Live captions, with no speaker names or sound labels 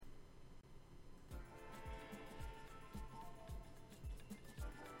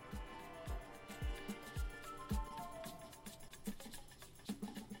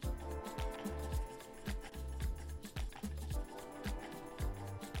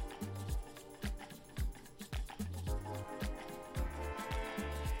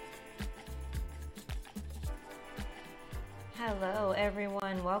Hello,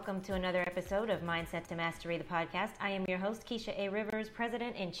 everyone. Welcome to another episode of Mindset to Mastery, the podcast. I am your host, Keisha A. Rivers,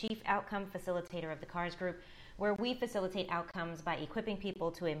 President and Chief Outcome Facilitator of the CARS Group, where we facilitate outcomes by equipping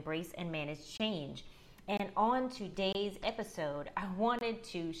people to embrace and manage change. And on today's episode, I wanted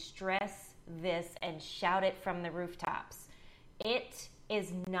to stress this and shout it from the rooftops. It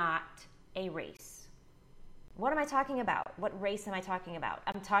is not a race. What am I talking about? What race am I talking about?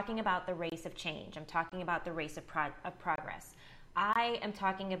 I'm talking about the race of change. I'm talking about the race of progress. I am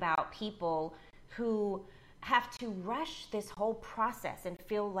talking about people who have to rush this whole process and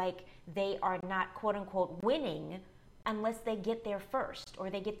feel like they are not, quote unquote, winning unless they get there first or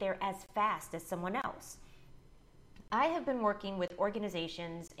they get there as fast as someone else. I have been working with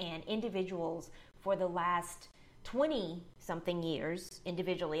organizations and individuals for the last 20 something years,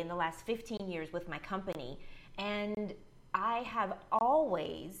 individually, in the last 15 years with my company. And I have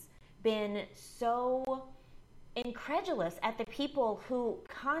always been so incredulous at the people who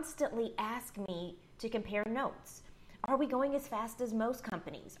constantly ask me to compare notes. Are we going as fast as most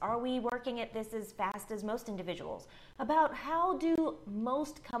companies? Are we working at this as fast as most individuals? About how do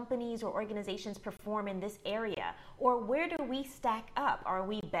most companies or organizations perform in this area? Or where do we stack up? Are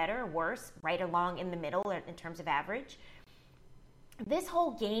we better, worse, right along in the middle in terms of average? This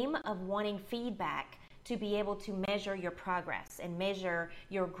whole game of wanting feedback to be able to measure your progress and measure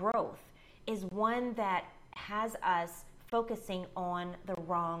your growth is one that has us focusing on the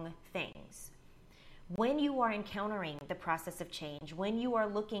wrong things. When you are encountering the process of change, when you are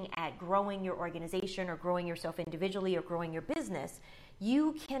looking at growing your organization or growing yourself individually or growing your business,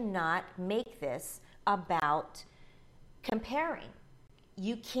 you cannot make this about comparing.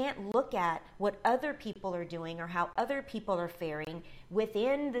 You can't look at what other people are doing or how other people are faring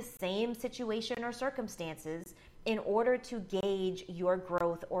within the same situation or circumstances in order to gauge your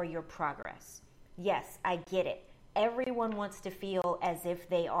growth or your progress. Yes, I get it. Everyone wants to feel as if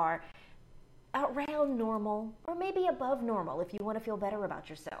they are around normal or maybe above normal if you want to feel better about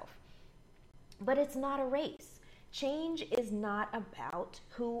yourself. But it's not a race. Change is not about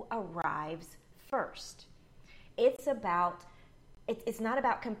who arrives first. It's not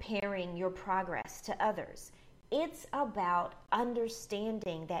about comparing your progress to others. It's about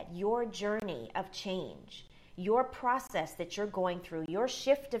understanding that your journey of change, your process that you're going through, your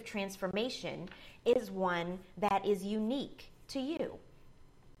shift of transformation is one that is unique to you.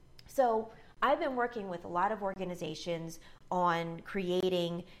 So I've been working with a lot of organizations on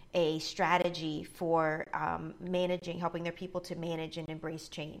creating a strategy for helping their people to manage and embrace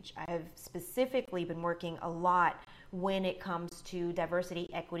change. I've specifically been working a lot when it comes to diversity,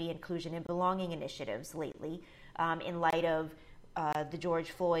 equity, inclusion, and belonging initiatives lately, in light of the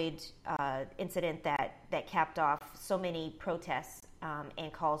George Floyd incident that capped off so many protests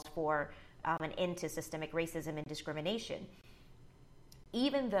and calls for an end to systemic racism and discrimination.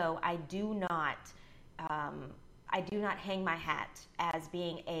 Even though I do not hang my hat as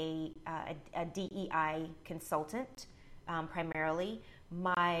being a DEI consultant primarily,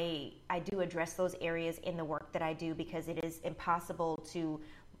 I do address those areas in the work that I do because it is impossible to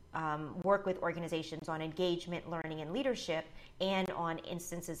work with organizations on engagement, learning, and leadership and on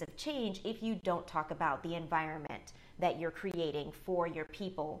instances of change if you don't talk about the environment that you're creating for your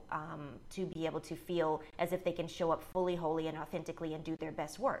people to be able to feel as if they can show up fully, wholly, and authentically and do their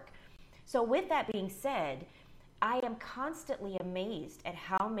best work. So with that being said, I am constantly amazed at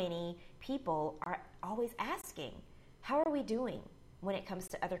how many people are always asking, how are we doing when it comes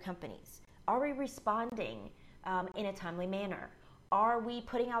to other companies? Are we responding in a timely manner? Are we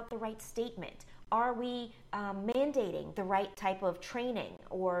putting out the right statement? Are we mandating the right type of training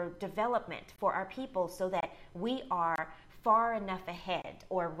or development for our people so that we are far enough ahead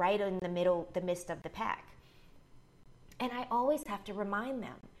or right in the midst of the pack? And I always have to remind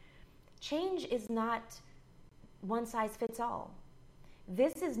them, change is not one size fits all.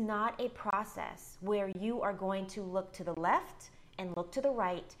 This is not a process where you are going to look to the left and look to the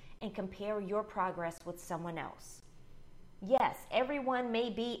right and compare your progress with someone else. Yes, everyone may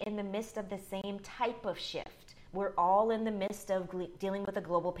be in the midst of the same type of shift. We're all in the midst of dealing with a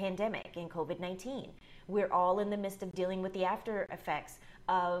global pandemic in COVID-19. We're all in the midst of dealing with the after effects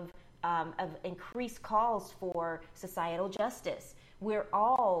of increased calls for societal justice. We're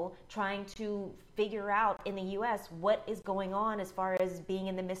all trying to figure out in the U.S. what is going on as far as being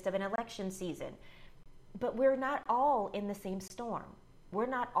in the midst of an election season. But we're not all in the same storm. We're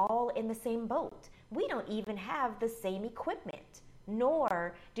not all in the same boat. We don't even have the same equipment,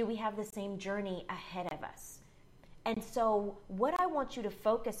 nor do we have the same journey ahead of us. And so what I want you to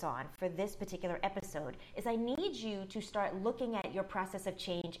focus on for this particular episode is I need you to start looking at your process of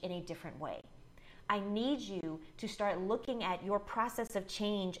change in a different way. I need you to start looking at your process of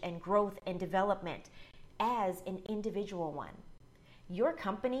change and growth and development as an individual one. Your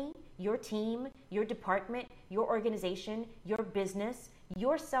company, your team, your department, your organization, your business,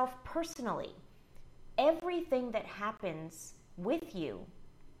 yourself personally, everything that happens with you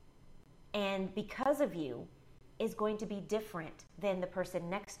and because of you is going to be different than the person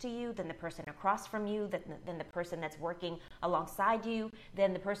next to you, than the person across from you, than the person that's working alongside you,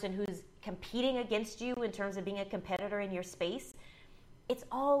 than the person who's competing against you in terms of being a competitor in your space. It's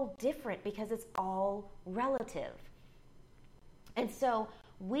all different because it's all relative. And so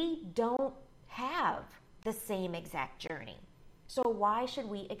we don't have the same exact journey. So why should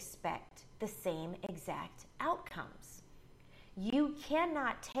we expect the same exact outcomes? You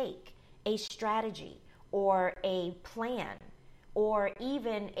cannot take a strategy or a plan or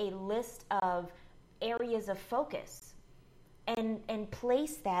even a list of areas of focus and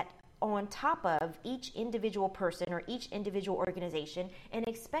place that on top of each individual person or each individual organization and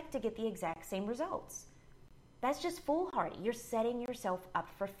expect to get the exact same results. That's just foolhardy. You're setting yourself up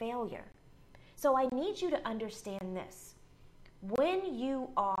for failure. So I need you to understand this. When you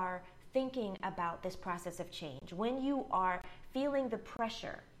are thinking about this process of change, when you are feeling the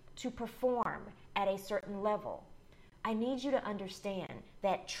pressure to perform at a certain level, I need you to understand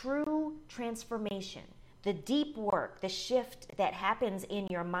that true transformation, the deep work, the shift that happens in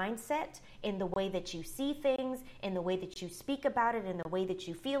your mindset, in the way that you see things, in the way that you speak about it, in the way that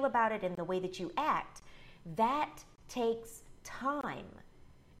you feel about it, in the way that you act, that takes time.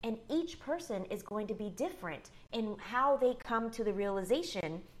 And each person is going to be different in how they come to the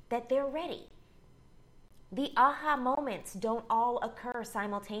realization that they're ready. The aha moments don't all occur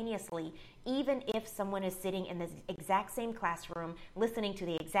simultaneously, even if someone is sitting in the exact same classroom, listening to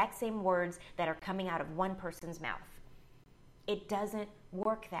the exact same words that are coming out of one person's mouth. It doesn't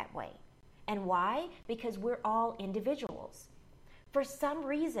work that way. And why? Because we're all individuals. For some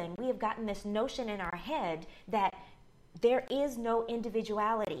reason, we have gotten this notion in our head that there is no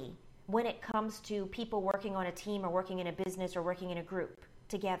individuality when it comes to people working on a team or working in a business or working in a group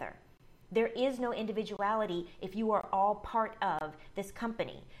together. There is no individuality if you are all part of this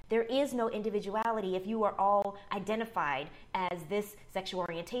company. There is no individuality if you are all identified as this sexual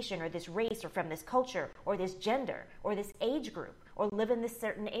orientation or this race or from this culture or this gender or this age group or live in this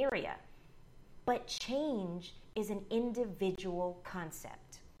certain area. But change is an individual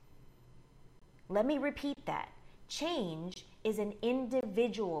concept. Let me repeat that. Change is an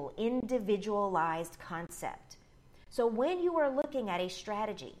individualized concept. So when you are looking at a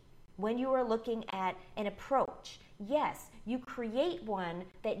strategy, when you are looking at an approach, yes, you create one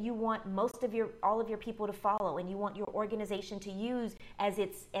that you want all of your people to follow and you want your organization to use as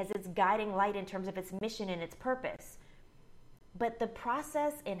its guiding light in terms of its mission and its purpose. But the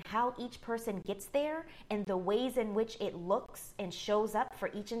process and how each person gets there and the ways in which it looks and shows up for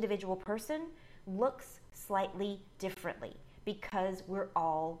each individual person looks slightly differently because we're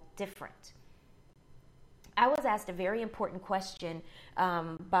all different. I was asked a very important question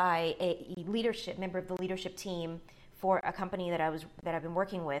by a member of the leadership team for a company that I've been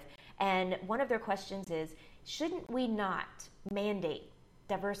working with, and one of their questions is, shouldn't we not mandate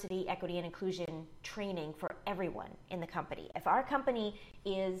diversity, equity, and inclusion training for everyone in the company? If our company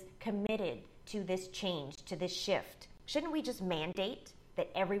is committed to this change, to this shift, shouldn't we just mandate that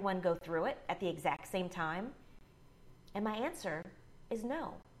everyone go through it at the exact same time? And my answer is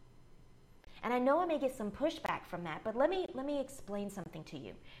no. And I know I may get some pushback from that, but let me explain something to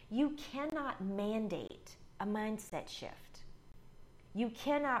you. You cannot mandate a mindset shift. You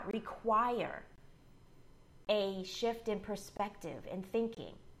cannot require a shift in perspective and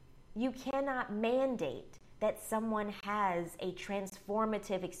thinking. You cannot mandate that someone has a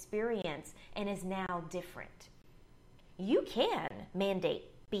transformative experience and is now different. You can mandate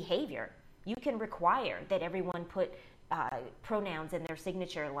behavior. You can require that everyone put pronouns in their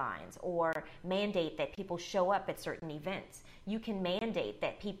signature lines, or mandate that people show up at certain events. You can mandate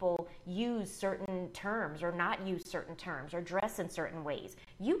that people use certain terms or not use certain terms or dress in certain ways.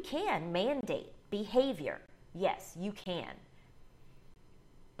 You can mandate behavior. Yes, you can.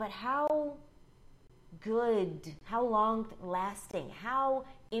 But how good, how long lasting, how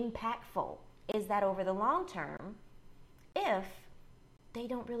impactful is that over the long term if they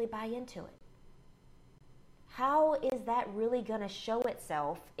don't really buy into it? How is that really going to show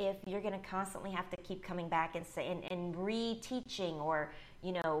itself if you're going to constantly have to keep coming back and say and reteaching or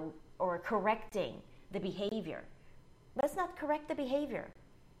correcting the behavior? Let's not correct the behavior.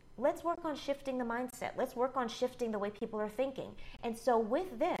 Let's work on shifting the mindset. Let's work on shifting the way people are thinking. And so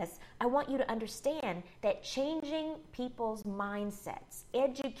with this, I want you to understand that changing people's mindsets,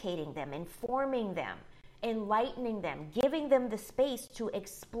 educating them, informing them, enlightening them, giving them the space to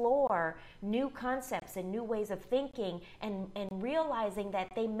explore new concepts and new ways of thinking, and realizing that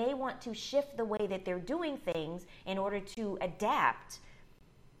they may want to shift the way that they're doing things in order to adapt,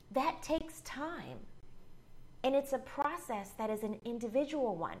 that takes time. And it's a process that is an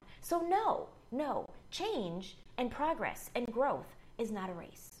individual one. So no, change and progress and growth is not a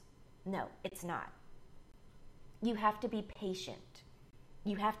race. No, it's not. You have to be patient.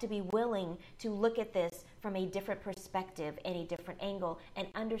 You have to be willing to look at this from a different perspective and a different angle, and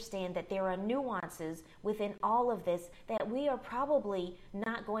understand that there are nuances within all of this that we are probably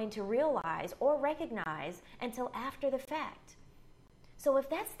not going to realize or recognize until after the fact. So if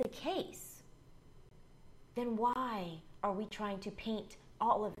that's the case, then why are we trying to paint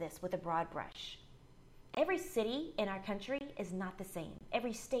all of this with a broad brush? Every city in our country is not the same.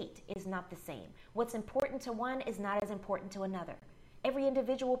 Every state is not the same. What's important to one is not as important to another. Every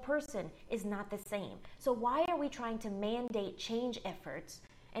individual person is not the same. So why are we trying to mandate change efforts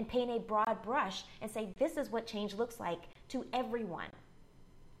and paint a broad brush and say this is what change looks like to everyone,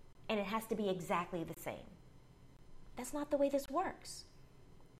 and it has to be exactly the same? That's not the way this works.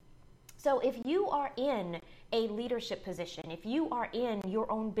 So if you are in a leadership position, if you are in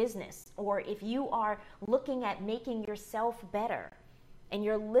your own business, or if you are looking at making yourself better, and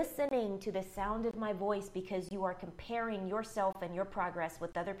you're listening to the sound of my voice because you are comparing yourself and your progress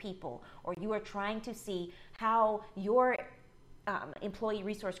with other people, or you are trying to see how your employee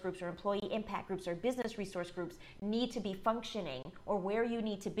resource groups or employee impact groups or business resource groups need to be functioning, or where you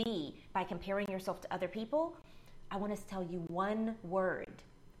need to be by comparing yourself to other people, I want to tell you one word: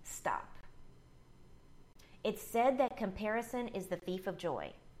 stop. It's said that comparison is the thief of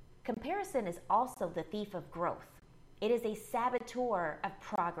joy. Comparison is also the thief of growth. It is a saboteur of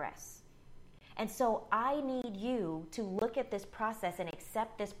progress. And so I need you to look at this process and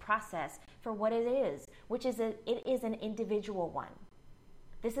accept this process for what it is, which is it is an individual one.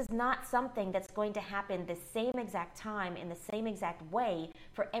 This is not something that's going to happen the same exact time in the same exact way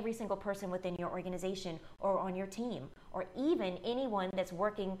for every single person within your organization or on your team, or even anyone that's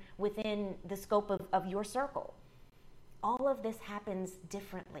working within the scope of your circle. All of this happens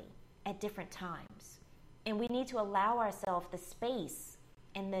differently at different times. And we need to allow ourselves the space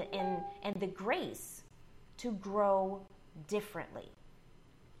and the grace to grow differently.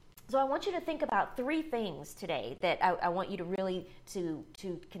 So I want you to think about 3 things today that I want you to really to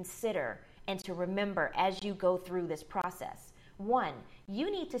consider and to remember as you go through this process. 1, you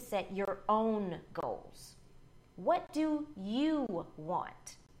need to set your own goals. What do you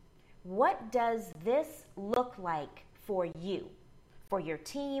want? What does this look like for you, for your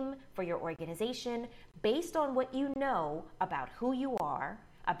team, for your organization, based on what you know about who you are,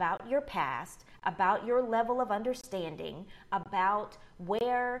 about your past, about your level of understanding, about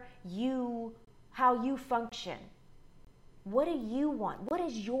how you function? What do you want? What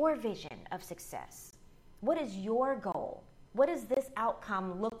is your vision of success? What is your goal? What does this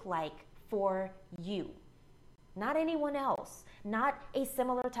outcome look like for you? Not anyone else, not a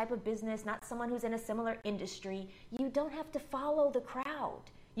similar type of business, not someone who's in a similar industry. You don't have to follow the crowd.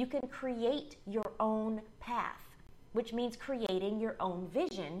 You can create your own path, which means creating your own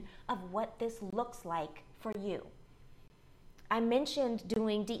vision of what this looks like for you. I mentioned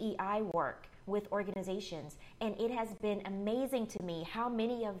doing DEI work with organizations, and it has been amazing to me how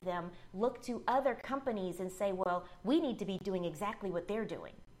many of them look to other companies and say, well, we need to be doing exactly what they're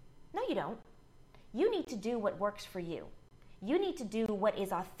doing. No, you don't. You need to do what works for you. You need to do what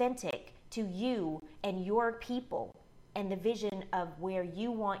is authentic to you and your people and the vision of where you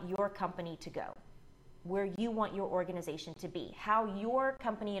want your company to go, where you want your organization to be, how your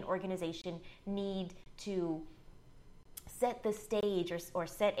company and organization need to set the stage or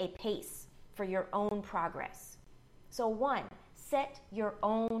set a pace for your own progress. So 1, set your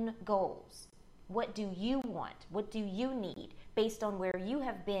own goals. What do you want? What do you need? Based on where you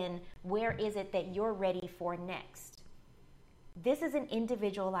have been, where is it that you're ready for next? This is an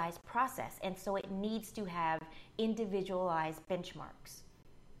individualized process, and so it needs to have individualized benchmarks.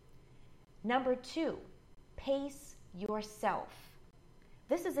 Number 2, pace yourself.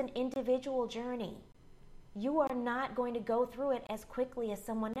 This is an individual journey. You are not going to go through it as quickly as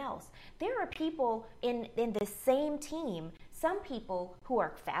someone else. There are people in the same team, some people who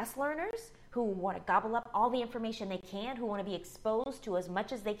are fast learners, who want to gobble up all the information they can, who want to be exposed to as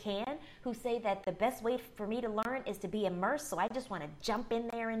much as they can, who say that the best way for me to learn is to be immersed, so I just want to jump in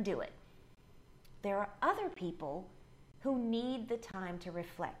there and do it. There are other people who need the time to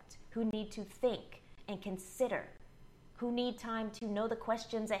reflect, who need to think and consider, who need time to know the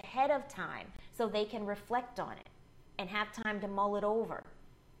questions ahead of time so they can reflect on it and have time to mull it over.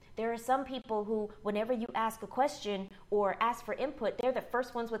 There are some people who, whenever you ask a question or ask for input, they're the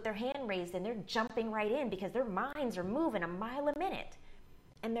first ones with their hand raised and they're jumping right in because their minds are moving a mile a minute.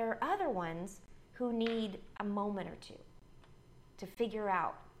 And there are other ones who need a moment or two to figure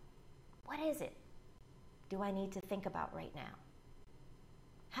out, what is it do I need to think about right now?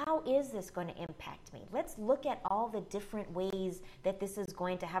 How is this going to impact me? Let's look at all the different ways that this is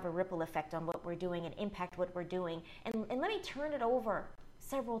going to have a ripple effect on what we're doing and impact what we're doing. And let me turn it over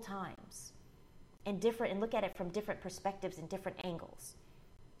several times and look at it from different perspectives and different angles.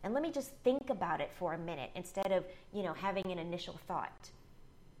 And let me just think about it for a minute instead of, having an initial thought.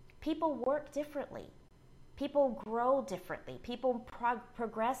 People work differently. People grow differently. People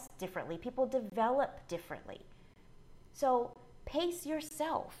progress differently. People develop differently. So pace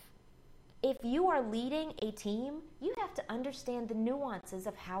yourself. If you are leading a team, you have to understand the nuances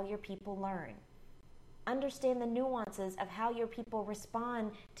of how your people learn. Understand the nuances of how your people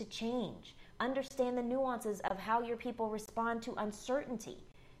respond to change. Understand the nuances of how your people respond to uncertainty.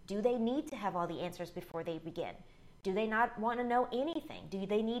 Do they need to have all the answers before they begin? Do they not want to know anything? Do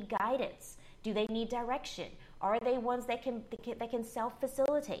they need guidance? Do they need direction? Are they ones that can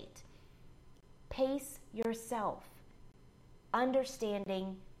self-facilitate? Pace yourself.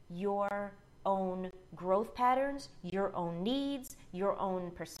 Understanding your own growth patterns, your own needs, your own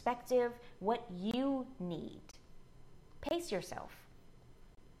perspective, what you need. Pace yourself.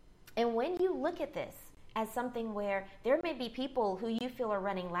 And when you look at this as something where there may be people who you feel are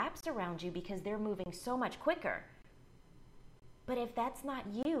running laps around you because they're moving so much quicker, but if that's not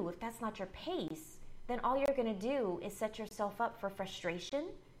you, if that's not your pace, then all you're going to do is set yourself up for frustration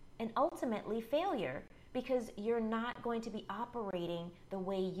and ultimately failure, because you're not going to be operating the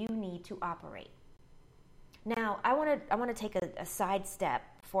way you need to operate. Now, I want to take a side step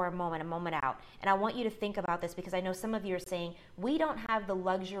for a moment out, and I want you to think about this because I know some of you are saying, we don't have the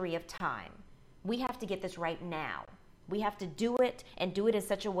luxury of time. We have to get this right now. We have to do it and do it in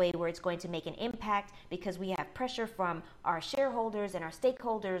such a way where it's going to make an impact because we have pressure from our shareholders and our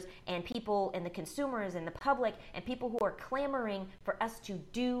stakeholders and people and the consumers and the public and people who are clamoring for us to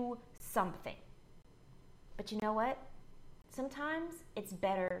do something. But you know what? Sometimes it's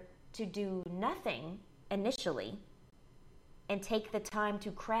better to do nothing initially and take the time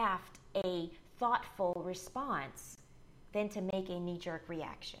to craft a thoughtful response than to make a knee-jerk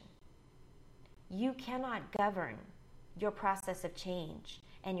reaction. You cannot govern your process of change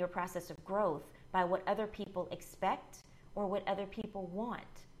and your process of growth by what other people expect or what other people want.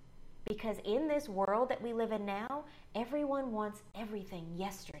 Because in this world that we live in now, everyone wants everything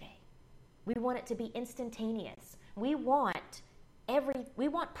yesterday. We want it to be instantaneous. We want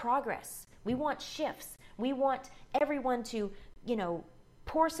progress. We want shifts. We want everyone to,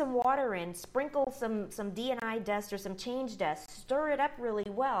 pour some water in, sprinkle some D&I dust or some change dust, stir it up really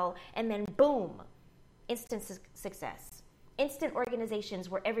well, and then boom, instant success. Instant organizations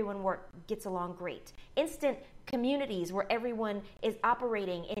where everyone gets along great. Instant communities where everyone is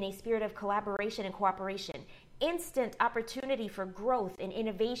operating in a spirit of collaboration and cooperation. Instant opportunity for growth and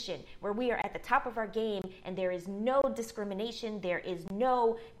innovation where we are at the top of our game and there is no discrimination, there is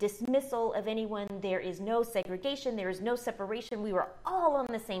no dismissal of anyone, there is no segregation, there is no separation. We are all on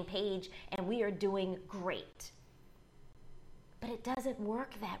the same page and we are doing great. But it doesn't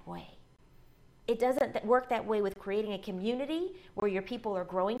work that way. It doesn't work that way with creating a community where your people are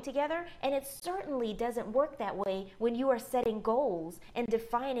growing together, and it certainly doesn't work that way when you are setting goals and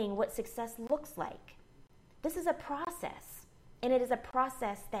defining what success looks like. This is a process, and it is a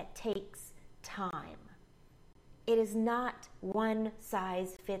process that takes time. It is not one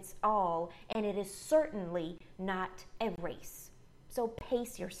size fits all, and it is certainly not a race. So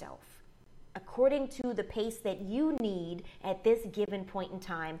pace yourself according to the pace that you need at this given point in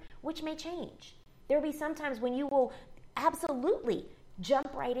time, which may change. There will be some times when you will absolutely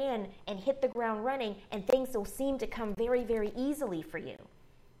jump right in and hit the ground running, and things will seem to come very, very easily for you.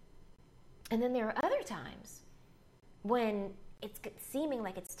 And then there are other times when it's seeming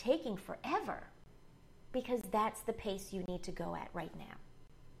like it's taking forever, because that's the pace you need to go at right now.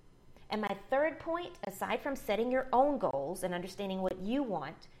 And my third point, aside from setting your own goals and understanding what you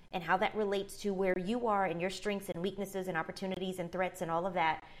want and how that relates to where you are and your strengths and weaknesses and opportunities and threats and all of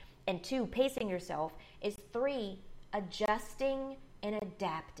that, and 2, pacing yourself, is 3, adjusting and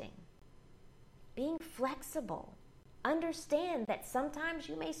adapting. Being flexible. Understand that sometimes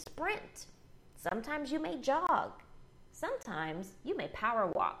you may sprint. Sometimes you may jog. Sometimes you may power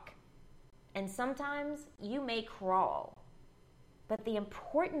walk. And sometimes you may crawl. But the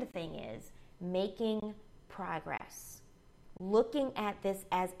important thing is making progress. Looking at this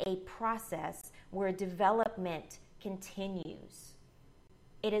as a process where development continues.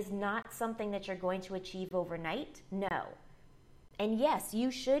 It is not something that you're going to achieve overnight. No. And yes,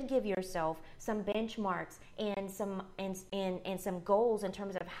 you should give yourself some benchmarks and some goals in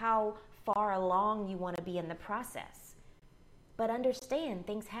terms of how far along you want to be in the process. But understand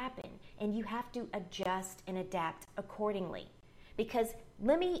things happen and you have to adjust and adapt accordingly. Because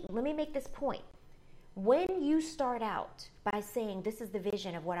let me make this point. When you start out by saying, this is the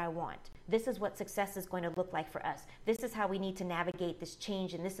vision of what I want, this is what success is going to look like for us, this is how we need to navigate this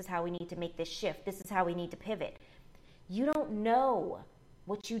change, and this is how we need to make this shift, this is how we need to pivot, you don't know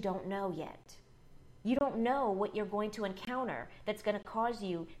what you don't know yet. You don't know what you're going to encounter that's going to cause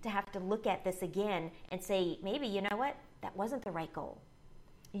you to have to look at this again and say, maybe, you know what, that wasn't the right goal.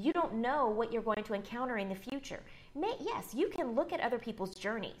 You don't know what you're going to encounter in the future. Yes, you can look at other people's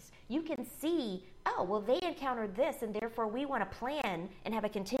journeys. You can see, oh, well, they encountered this, and therefore we want to plan and have a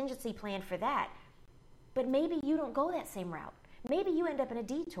contingency plan for that. But maybe you don't go that same route. Maybe you end up in a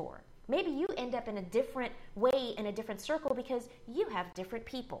detour. Maybe you end up in a different way, in a different circle, because you have different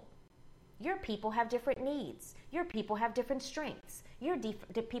people. Your people have different needs. Your people have different strengths. Your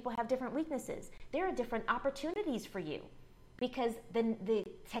people have different weaknesses. There are different opportunities for you. Because the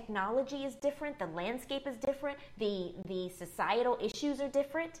technology is different, the landscape is different, the societal issues are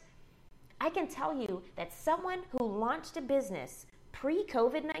different. I can tell you that someone who launched a business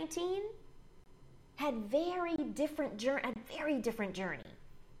pre-COVID-19 had a very different journey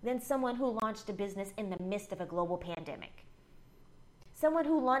than someone who launched a business in the midst of a global pandemic. Someone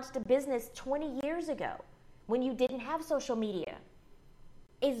who launched a business 20 years ago when you didn't have social media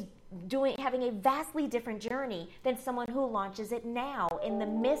is having a vastly different journey than someone who launches it now in the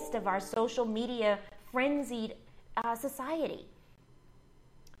midst of our social media frenzied society.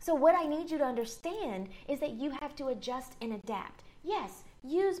 So what I need you to understand is that you have to adjust and adapt. Yes,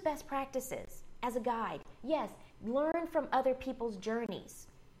 use best practices as a guide. Yes, learn from other people's journeys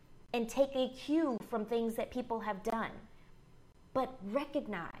and take a cue from things that people have done. But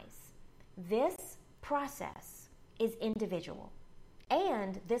recognize this process is individual.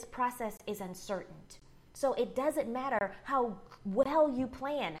 And this process is uncertain. So it doesn't matter how well you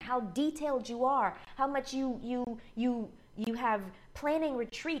plan, how detailed you are, how much you have planning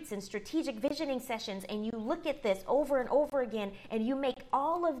retreats and strategic visioning sessions, and you look at this over and over again, and you make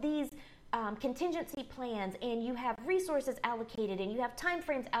all of these contingency plans, and you have resources allocated, and you have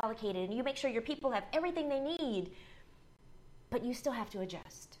timeframes allocated, and you make sure your people have everything they need. But you still have to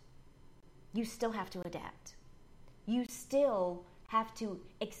adjust. You still have to adapt. You still have to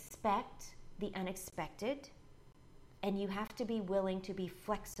expect the unexpected, and you have to be willing to be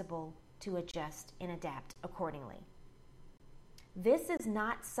flexible to adjust and adapt accordingly. This is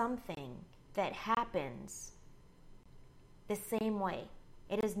not something that happens the same way.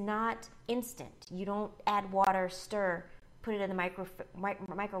 It is not instant. You don't add water, stir, put it in the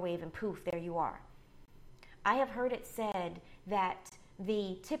microwave, and poof, there you are. I have heard it said that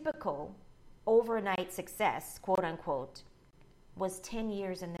the typical overnight success, quote unquote, was 10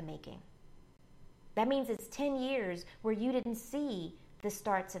 years in the making. That means it's 10 years where you didn't see the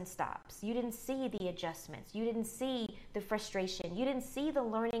starts and stops. You didn't see the adjustments. You didn't see the frustration. You didn't see the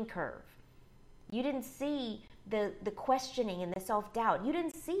learning curve. You didn't see the questioning and the self-doubt. You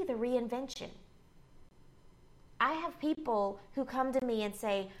didn't see the reinvention. I have people who come to me and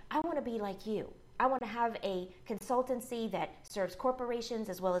say, I want to be like you. I want to have a consultancy that serves corporations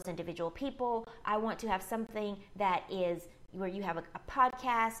as well as individual people. I want to have something that is where you have a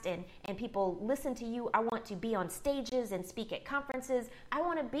podcast and people listen to you. I want to be on stages and speak at conferences. I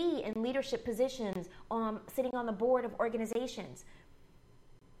want to be in leadership positions, sitting on the board of organizations.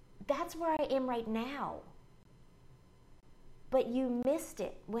 That's where I am right now. But you missed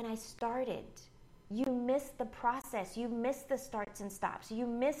it when I started. You missed the process. You missed the starts and stops. You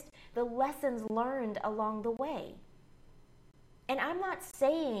missed the lessons learned along the way. And I'm not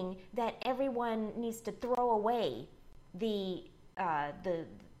saying that everyone needs to throw away the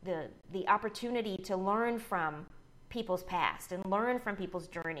opportunity to learn from people's past and learn from people's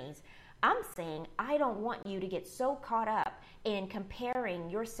journeys. I'm saying I don't want you to get so caught up in comparing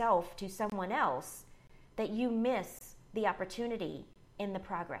yourself to someone else that you miss the opportunity in the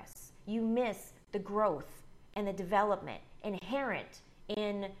progress. You miss the growth and the development inherent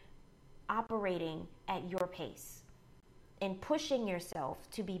in operating at your pace and pushing yourself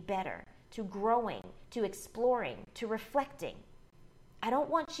to be better, to growing, to exploring, to reflecting. I don't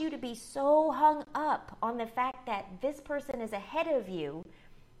want you to be so hung up on the fact that this person is ahead of you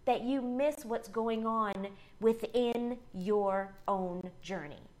that you miss what's going on within your own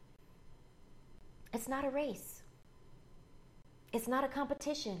journey. It's not a race. It's not a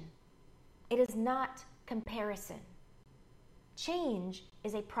competition. It is not comparison. Change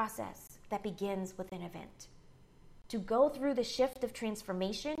is a process that begins with an event. To go through the shift of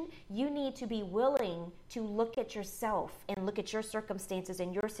transformation, you need to be willing to look at yourself and look at your circumstances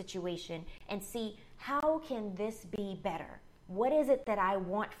and your situation and see, how can this be better? What is it that I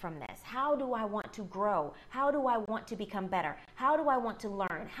want from this? How do I want to grow? How do I want to become better? How do I want to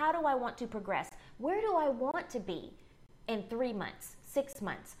learn? How do I want to progress? Where do I want to be in 3 months, 6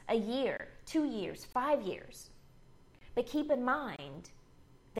 months, a year, 2 years, 5 years? But keep in mind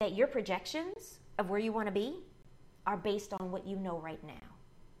that your projections of where you want to be are based on what you know right now.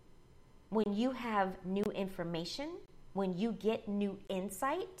 When you have new information, when you get new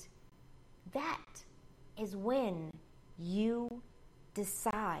insight, that is when you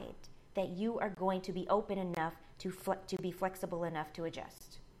decide that you are going to be open enough to be flexible enough to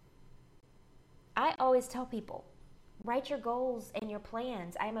adjust. I always tell people, write your goals and your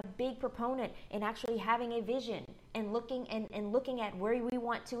plans. I am a big proponent in actually having a vision and looking at where we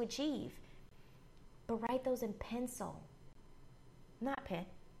want to achieve. But write those in pencil, not pen.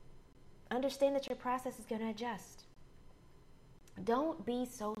 Understand that your process is going to adjust. Don't be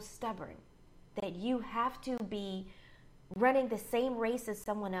so stubborn that you have to be running the same race as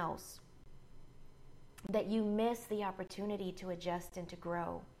someone else, that you miss the opportunity to adjust and to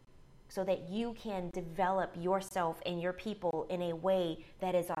grow so that you can develop yourself and your people in a way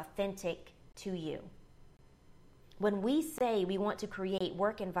that is authentic to you. When we say we want to create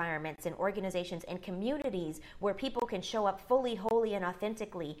work environments and organizations and communities where people can show up fully, wholly, and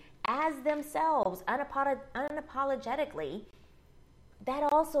authentically as themselves, unapologetically, that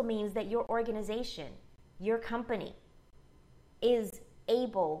also means that your organization, your company, is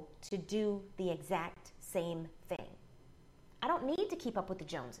able to do the exact same thing. I don't need to keep up with the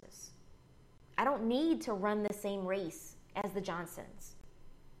Joneses. I don't need to run the same race as the Johnsons.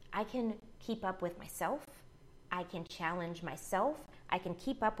 I can keep up with myself. I can challenge myself. I can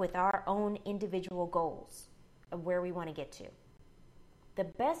keep up with our own individual goals of where we want to get to. The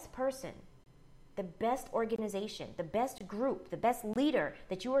best person, the best organization, the best group, the best leader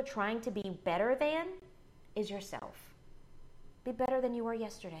that you are trying to be better than is yourself. Be better than you were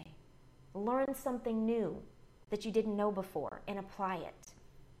yesterday. Learn something new that you didn't know before and apply it.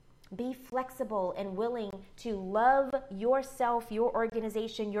 Be flexible and willing to love yourself, your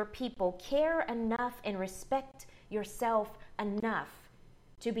organization, your people. Care enough and respect yourself enough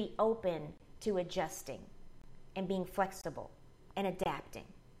to be open to adjusting and being flexible and adapting.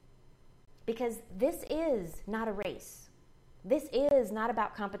 Because this is not a race. This is not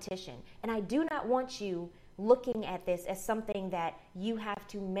about competition. And I do not want you looking at this as something that you have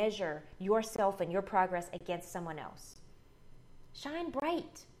to measure yourself and your progress against someone else. Shine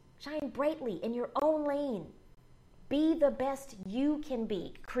bright. Shine brightly in your own lane. Be the best you can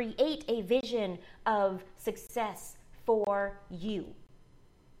be. Create a vision of success for you.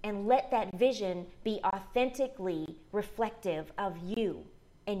 And let that vision be authentically reflective of you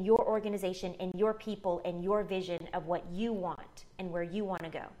and your organization and your people and your vision of what you want and where you want to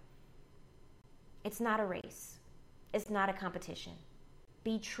go. It's not a race. It's not a competition.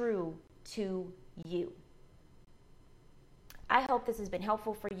 Be true to you. I hope this has been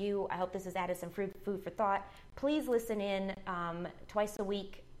helpful for you. I hope this has added some food for thought. Please listen in twice a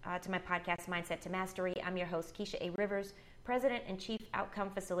week to my podcast, Mindset to Mastery. I'm your host, Keisha A. Rivers, President and Chief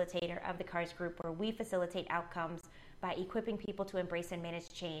Outcome Facilitator of the CARS Group, where we facilitate outcomes by equipping people to embrace and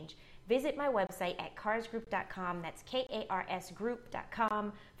manage change. Visit my website at carsgroup.com. That's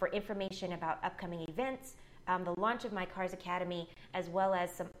KARSgroup.com for information about upcoming events, the launch of my CARS Academy, as well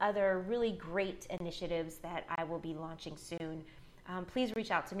as some other really great initiatives that I will be launching soon. Please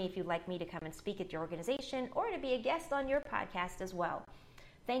reach out to me if you'd like me to come and speak at your organization or to be a guest on your podcast as well.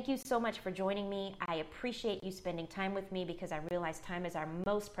 Thank you so much for joining me. I appreciate you spending time with me because I realize time is our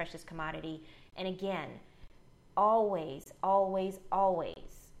most precious commodity. And again, always, always,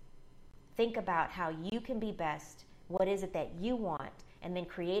 always think about how you can be best, what is it that you want, and then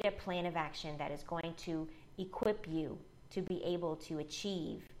create a plan of action that is going to equip you to be able to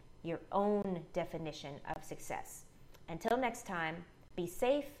achieve your own definition of success. Until next time, be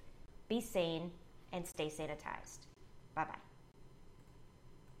safe, be sane, and stay sanitized. Bye-bye.